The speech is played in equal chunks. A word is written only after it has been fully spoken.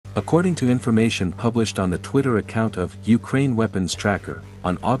According to information published on the Twitter account of Ukraine Weapons Tracker,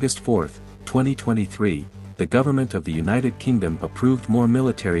 on August 4, 2023, the government of the United Kingdom approved more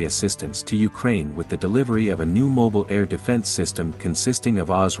military assistance to Ukraine with the delivery of a new mobile air defense system consisting of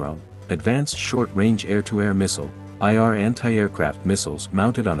ASRAAM, Advanced Short-Range Air-to-Air Missile, IR anti-aircraft missiles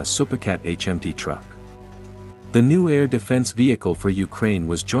mounted on a Supacat HMT truck. The new air defense vehicle for Ukraine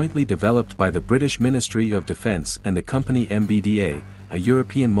was jointly developed by the British Ministry of Defence and the company MBDA, a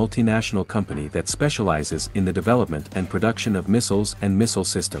European multinational company that specializes in the development and production of missiles and missile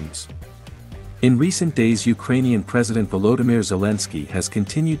systems. In recent days, Ukrainian President Volodymyr Zelensky has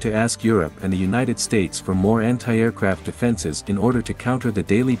continued to ask Europe and the United States for more anti-aircraft defenses in order to counter the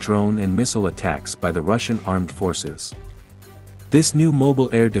daily drone and missile attacks by the Russian armed forces. This new mobile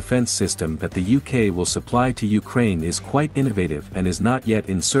air defense system that the UK will supply to Ukraine is quite innovative and is not yet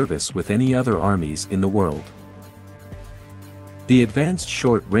in service with any other armies in the world. The Advanced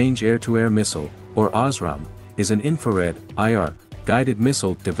Short-Range Air-to-Air Missile, or ASRAAM, is an infrared, IR, guided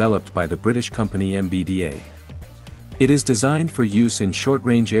missile developed by the British company MBDA. It is designed for use in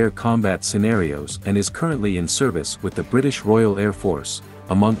short-range air combat scenarios and is currently in service with the British Royal Air Force,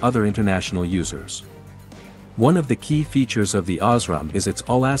 among other international users. One of the key features of the ASRAAM is its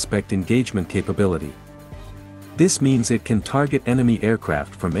all-aspect engagement capability. This means it can target enemy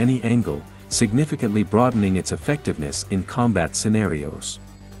aircraft from any angle, significantly broadening its effectiveness in combat scenarios.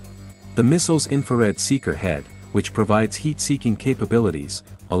 The missile's infrared seeker head, which provides heat-seeking capabilities,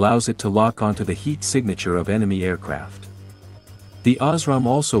 allows it to lock onto the heat signature of enemy aircraft. The ASRAAM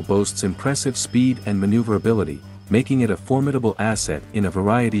also boasts impressive speed and maneuverability, making it a formidable asset in a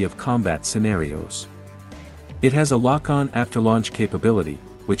variety of combat scenarios. It has a lock-on after-launch capability,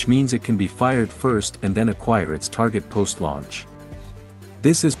 which means it can be fired first and then acquire its target post-launch.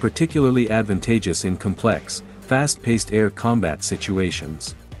 This is particularly advantageous in complex, fast-paced air combat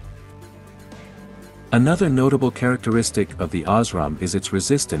situations. Another notable characteristic of the ASRAAM is its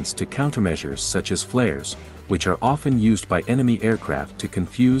resistance to countermeasures such as flares, which are often used by enemy aircraft to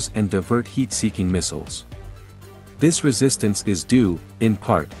confuse and divert heat-seeking missiles. This resistance is due, in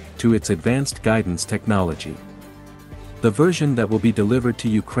part, to its advanced guidance technology. The version that will be delivered to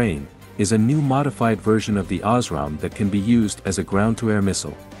Ukraine is a new modified version of the ASRAAM that can be used as a ground-to-air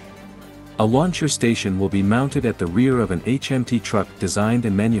missile. A launcher station will be mounted at the rear of an HMT truck designed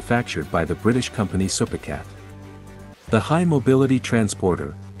and manufactured by the British company Supacat. The High Mobility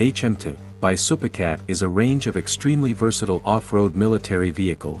Transporter, HMT, by Supacat is a range of extremely versatile off-road military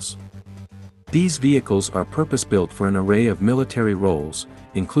vehicles. These vehicles are purpose-built for an array of military roles,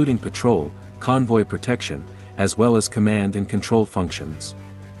 including patrol, convoy protection, as well as command and control functions.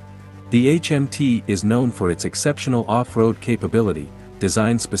 The HMT is known for its exceptional off-road capability,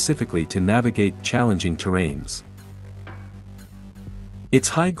 designed specifically to navigate challenging terrains. Its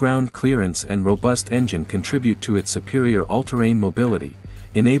high ground clearance and robust engine contribute to its superior all-terrain mobility,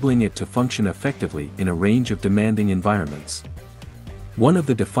 enabling it to function effectively in a range of demanding environments. One of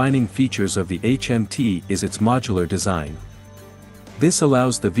the defining features of the HMT is its modular design. This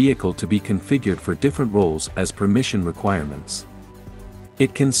allows the vehicle to be configured for different roles as per mission requirements.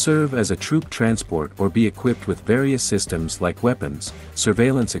 It can serve as a troop transport or be equipped with various systems like weapons,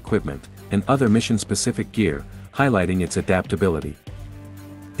 surveillance equipment, and other mission-specific gear, highlighting its adaptability.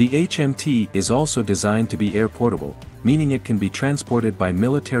 The HMT is also designed to be air-portable, meaning it can be transported by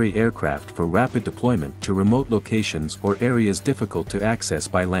military aircraft for rapid deployment to remote locations or areas difficult to access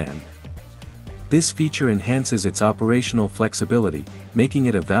by land. This feature enhances its operational flexibility, making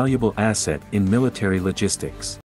it a valuable asset in military logistics.